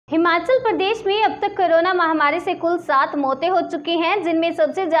हिमाचल प्रदेश में अब तक कोरोना महामारी से कुल 7 मौतें हो चुकी हैं, जिनमें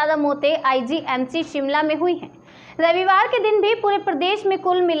सबसे ज्यादा मौतें आईजीएमसी शिमला में हुई हैं। रविवार के दिन भी पूरे प्रदेश में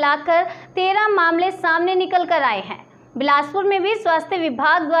कुल मिलाकर 13 मामले सामने निकल कर आए हैं। बिलासपुर में भी स्वास्थ्य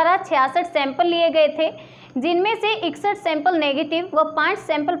विभाग द्वारा 66 सैंपल लिए गए थे, जिनमें से 61 सैंपल नेगेटिव व 5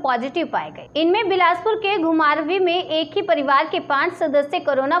 सैंपल पॉजिटिव पाए गए। इनमें बिलासपुर के घुमारवी में एक ही परिवार के 5 सदस्य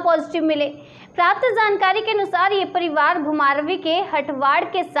कोरोना पॉजिटिव मिले। प्राप्त जानकारी के अनुसार ये परिवार घुमारवी के हटवाड़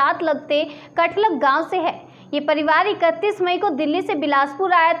के साथ लगते कटलक गांव से है। ये परिवार 31 मई को दिल्ली से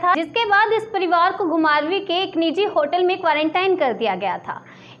बिलासपुर आया था, जिसके बाद इस परिवार को घुमारवी के एक निजी होटल में क्वारंटाइन कर दिया गया था।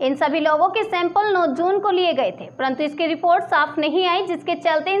 इन सभी लोगों के सैंपल 9 जून को लिए गए थे, परंतु इसकी रिपोर्ट साफ नहीं आई, जिसके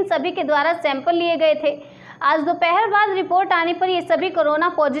चलते इन सभी के द्वारा सैंपल लिए गए थे। आज दोपहर बाद रिपोर्ट आने पर ये सभी कोरोना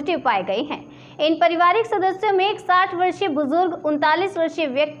पॉजिटिव पाए गए हैं। इन पारिवारिक सदस्यों में एक 60 वर्षीय बुजुर्ग, 39 वर्षीय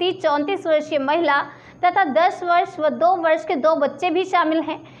व्यक्ति, 34 वर्षीय महिला तथा 10 वर्ष व 2 वर्ष के 2 बच्चे भी शामिल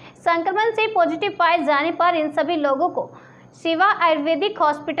हैं। संक्रमण से पॉजिटिव पाए जाने पर इन सभी लोगों को शिवा आयुर्वेदिक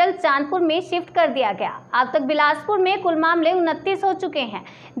हॉस्पिटल चांदपुर में शिफ्ट कर दिया गया। अब तक बिलासपुर में कुल मामले 29 हो चुके हैं,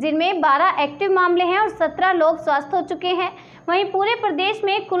 जिनमें 12 एक्टिव मामले हैं और 17 लोग स्वस्थ हो चुके हैं। वहीं पूरे प्रदेश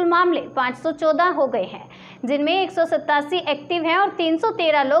में कुल मामले 514 हो गए हैं, जिनमें 187 एक्टिव हैं और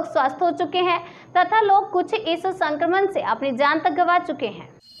 313 लोग स्वस्थ हो चुके हैं तथा लोग कुछ इस संक्रमण से अपनी जान तक गंवा चुके हैं।